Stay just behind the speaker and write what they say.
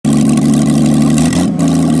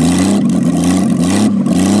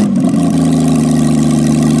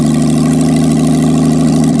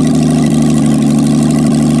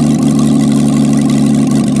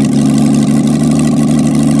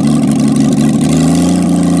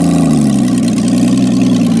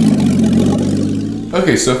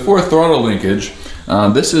Okay, so for throttle linkage,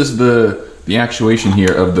 this is the actuation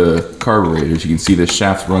here of the carburetors. You can see the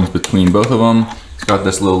shaft runs between both of them. It's got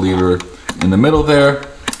this little lever in the middle there,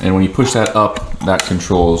 and when you push that up, that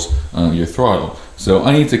controls your throttle. So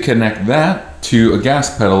I need to connect that to a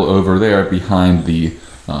gas pedal over there behind the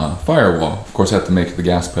firewall. Of course, I have to make the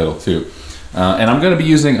gas pedal too. And I'm going to be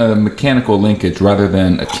using a mechanical linkage rather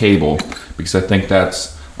than a cable, because I think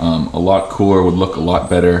that's a lot cooler, would look a lot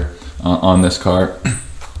better on this car.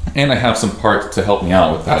 And I have some parts to help me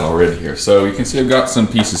out with that already here. So you can see I've got some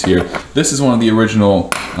pieces here. This is one of the original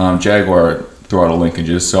Jaguar throttle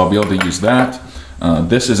linkages, so I'll be able to use that.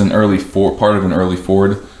 This is an part of an early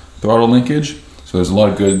Ford throttle linkage. So there's a lot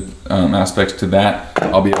of good aspects to that.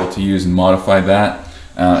 I'll be able to use and modify that.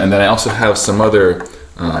 And then I also have some other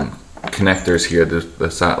connectors here,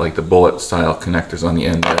 like the bullet style connectors on the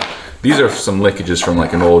end there. These are some linkages from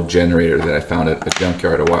like an old generator that I found at a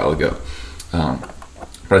junkyard a while ago.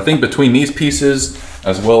 But I think between these pieces,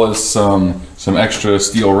 as well as some extra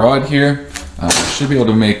steel rod here, I should be able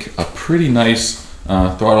to make a pretty nice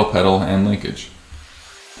throttle pedal and linkage.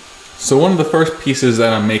 So one of the first pieces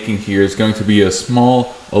that I'm making here is going to be a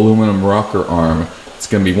small aluminum rocker arm. It's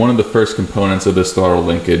going to be one of the first components of this throttle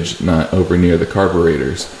linkage over near the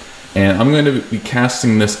carburetors. And I'm going to be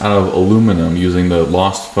casting this out of aluminum using the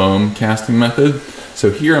lost foam casting method. So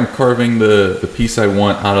here I'm carving the piece I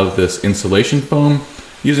want out of this insulation foam,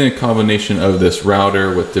 using a combination of this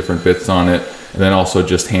router with different bits on it, and then also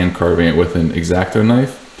just hand carving it with an X-Acto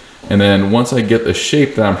knife. And then once I get the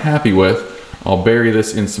shape that I'm happy with, I'll bury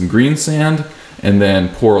this in some green sand and then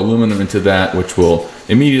pour aluminum into that, which will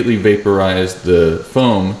immediately vaporize the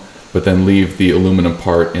foam, but then leave the aluminum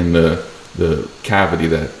part in the cavity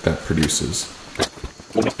that produces.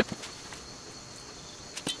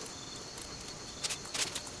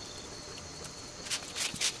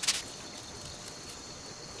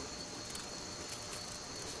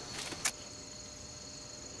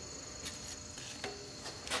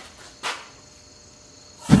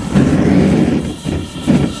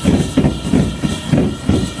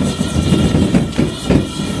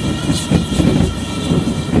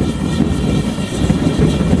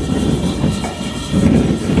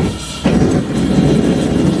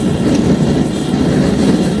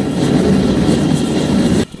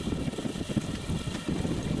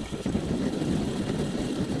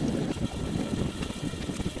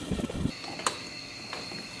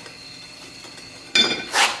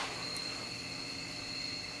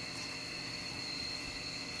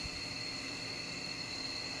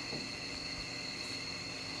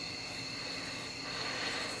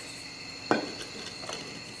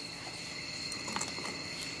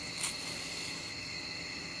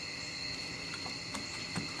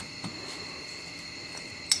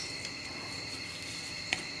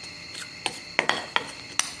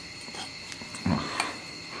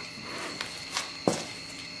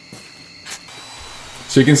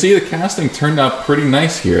 So you can see the casting turned out pretty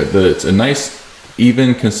nice here. It's a nice,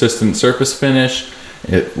 even, consistent surface finish.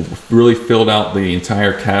 It really filled out the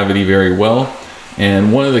entire cavity very well.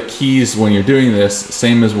 And one of the keys when you're doing this,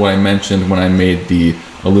 same as what I mentioned when I made the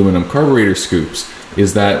aluminum carburetor scoops,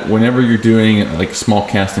 is that whenever you're doing like small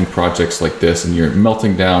casting projects like this and you're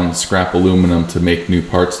melting down scrap aluminum to make new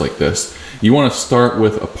parts like this, you want to start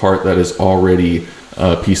with a part that is already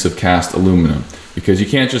a piece of cast aluminum. Because you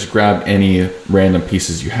can't just grab any random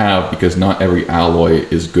pieces you have, because not every alloy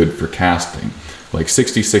is good for casting. Like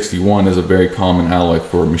 6061 is a very common alloy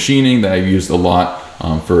for machining that I've used a lot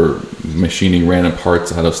for machining random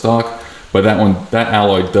parts out of stock, but that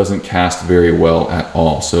alloy doesn't cast very well at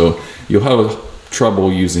all. So you'll have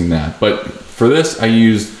trouble using that. But for this, I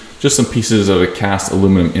used just some pieces of a cast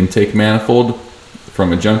aluminum intake manifold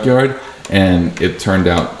from a junkyard, and it turned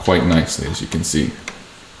out quite nicely, as you can see.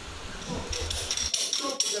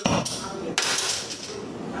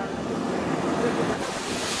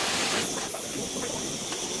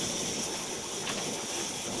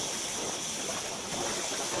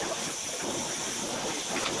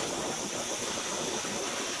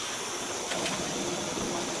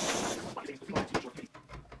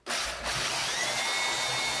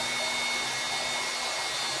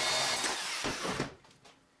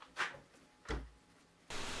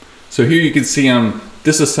 So here you can see I'm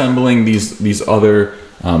disassembling these other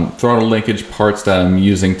throttle linkage parts that I'm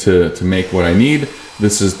using to make what I need.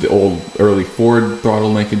 This is the old early Ford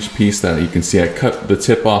throttle linkage piece that you can see I cut the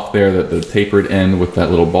tip off there, the tapered end with that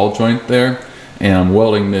little ball joint there. And I'm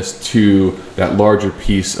welding this to that larger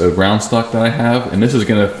piece of round stock that I have. And this is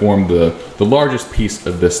gonna form the largest piece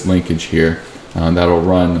of this linkage here that'll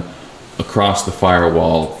run across the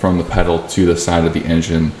firewall from the pedal to the side of the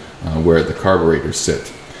engine where the carburetors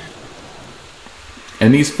sit.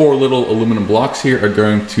 And these 4 little aluminum blocks here are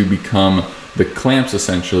going to become the clamps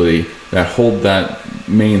essentially that hold that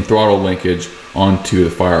main throttle linkage onto the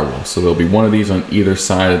firewall. So there'll be one of these on either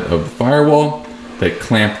side of the firewall that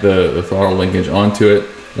clamp the throttle linkage onto it.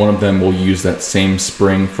 One of them will use that same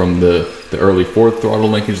spring from the early Ford throttle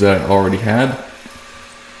linkage that I already had,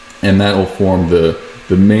 and that will form the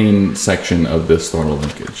main section of this throttle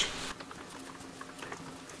linkage.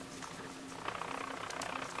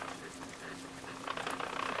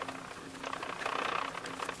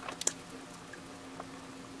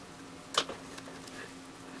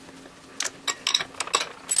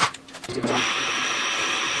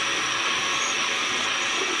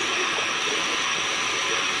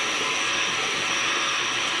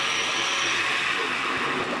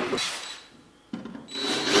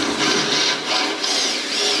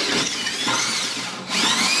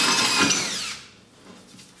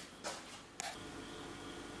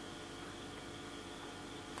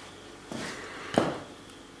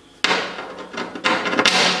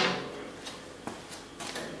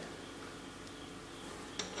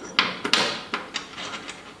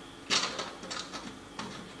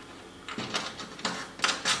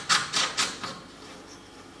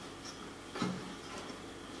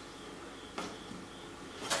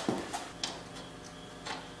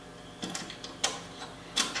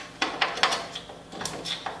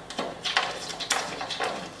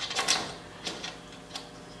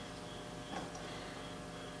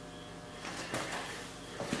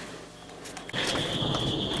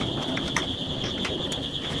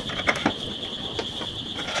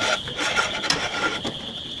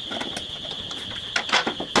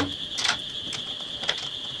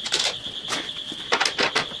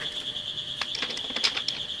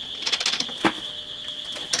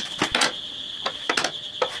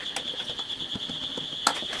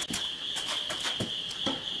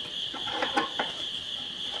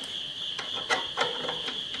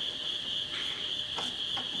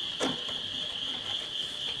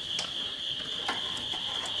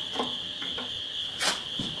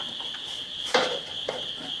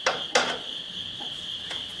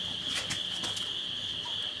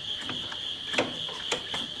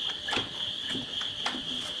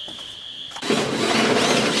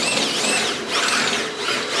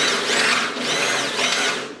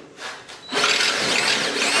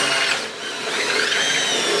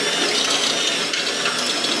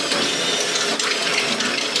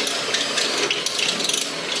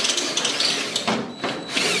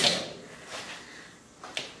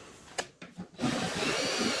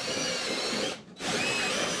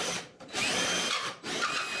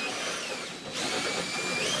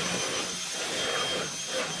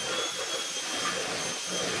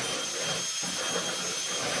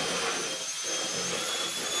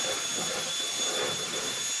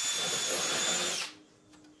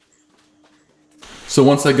 So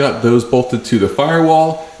once I got those bolted to the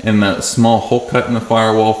firewall and that small hole cut in the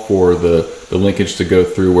firewall for the linkage to go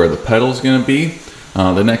through where the pedal is going to be,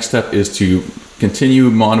 the next step is to continue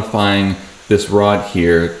modifying this rod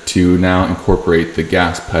here to now incorporate the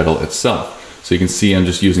gas pedal itself. So you can see I'm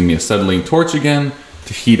just using the acetylene torch again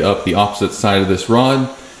to heat up the opposite side of this rod.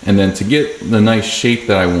 And then to get the nice shape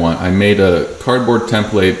that I want, I made a cardboard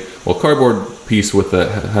template, well, cardboard piece with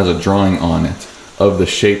has a drawing on it of the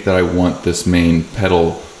shape that I want this main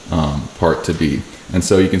pedal part to be. And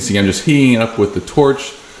so you can see I'm just heating it up with the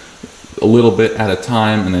torch a little bit at a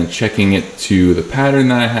time and then checking it to the pattern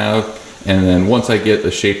that I have. And then once I get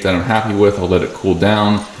the shape that I'm happy with, I'll let it cool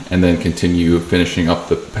down and then continue finishing up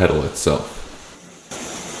the pedal itself.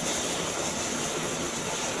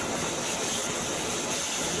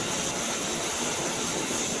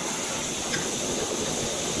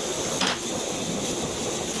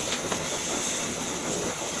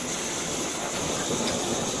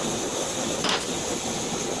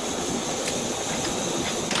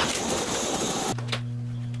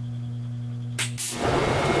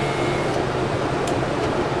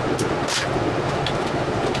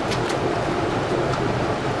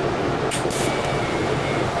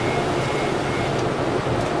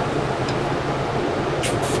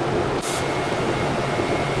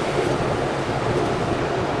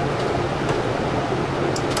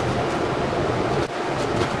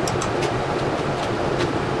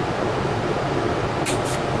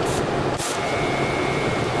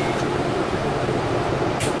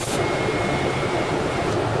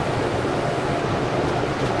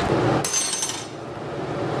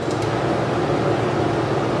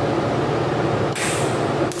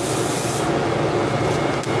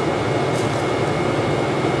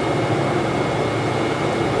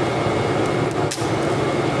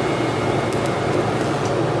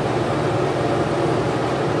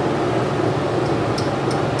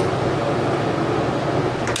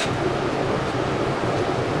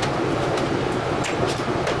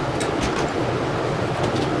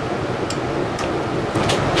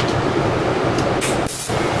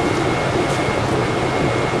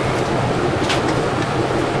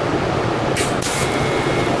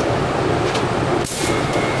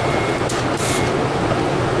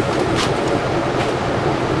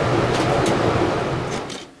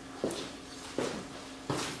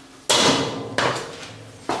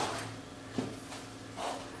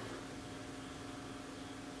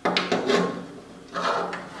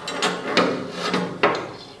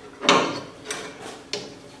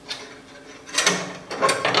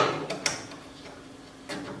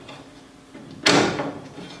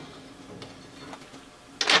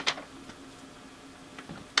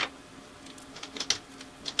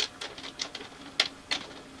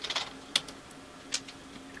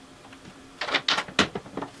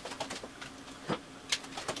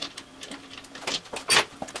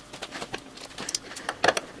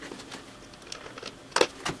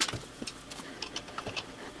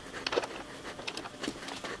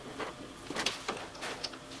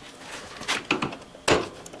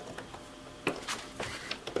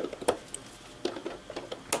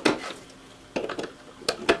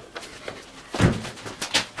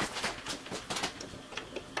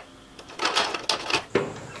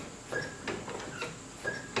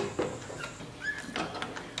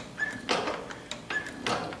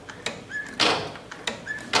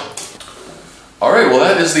 well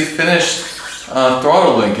that is the finished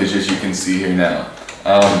throttle linkage, as you can see here now.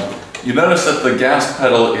 You notice that the gas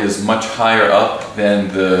pedal is much higher up than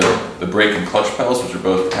the brake and clutch pedals, which are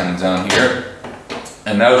both kind of down here.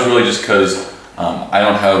 And that was really just because I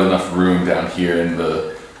don't have enough room down here in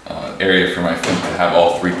the area for my feet to have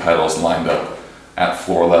all three pedals lined up at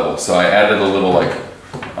floor level. So I added a little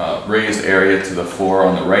like raised area to the floor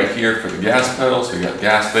on the right here for the gas pedal. So you got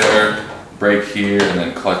gas there, brake here, and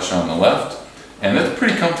then clutch on the left. And it's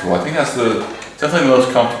pretty comfortable. I think that's definitely the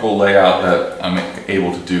most comfortable layout that I'm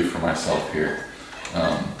able to do for myself here.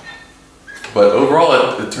 But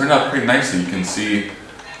overall, it turned out pretty nicely. You can see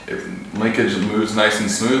linkage moves nice and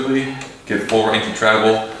smoothly, get full range of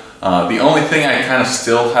travel. The only thing I kind of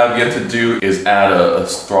still have yet to do is add a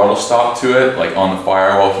throttle stop to it, like on the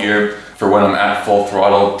firewall here, for when I'm at full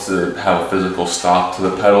throttle to have a physical stop to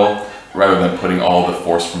the pedal, rather than putting all the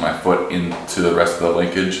force from my foot into the rest of the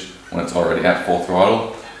linkage when it's already at full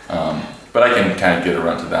throttle. But I can kind of get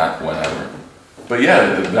around to that whenever. But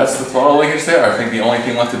yeah, that's the throttle linkage there. I think the only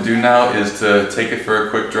thing left to do now is to take it for a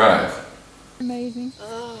quick drive. Amazing.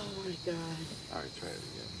 Oh my God. All right, try it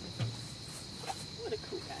again. What a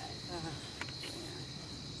cool guy.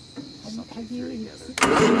 Have you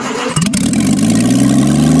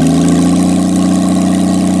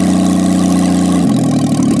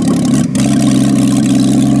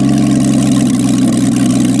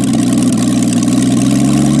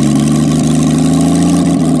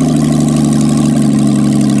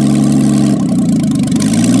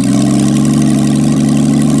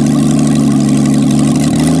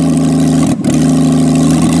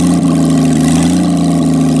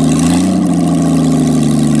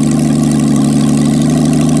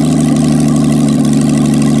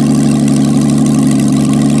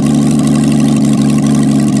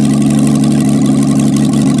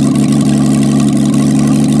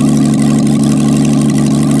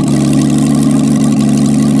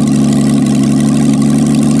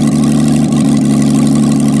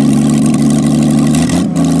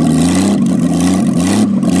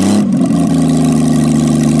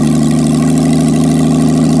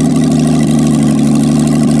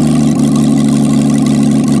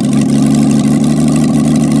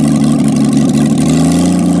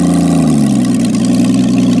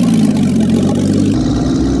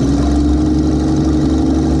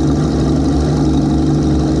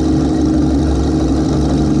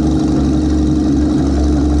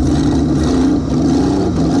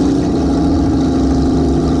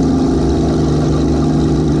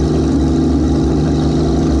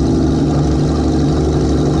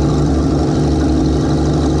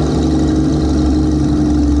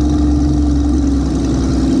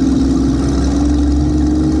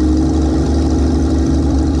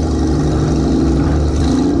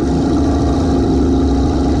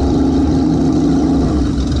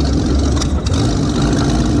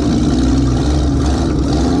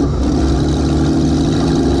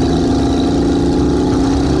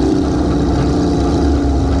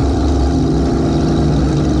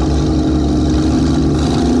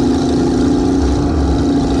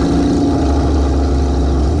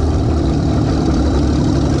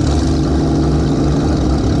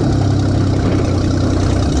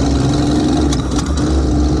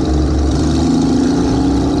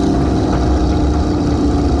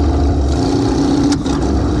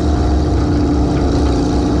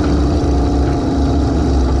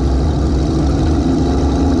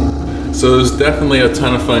So it was definitely a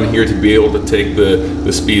ton of fun here to be able to take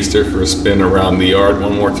the Speedster for a spin around the yard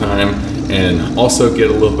one more time, and also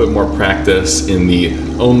get a little bit more practice in the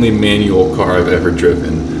only manual car I've ever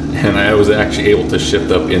driven. And I was actually able to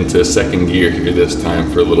shift up into second gear here this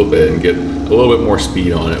time for a little bit and get a little bit more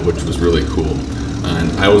speed on it, which was really cool.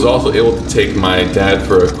 And I was also able to take my dad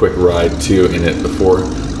for a quick ride too in it before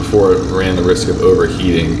it ran the risk of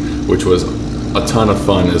overheating, which was a ton of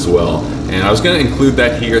fun as well. And I was going to include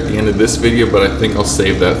that here at the end of this video, but I think I'll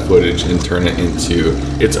save that footage and turn it into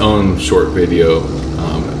its own short video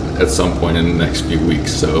at some point in the next few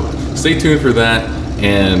weeks. So stay tuned for that,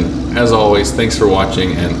 and as always, thanks for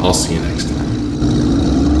watching, and I'll see you next time.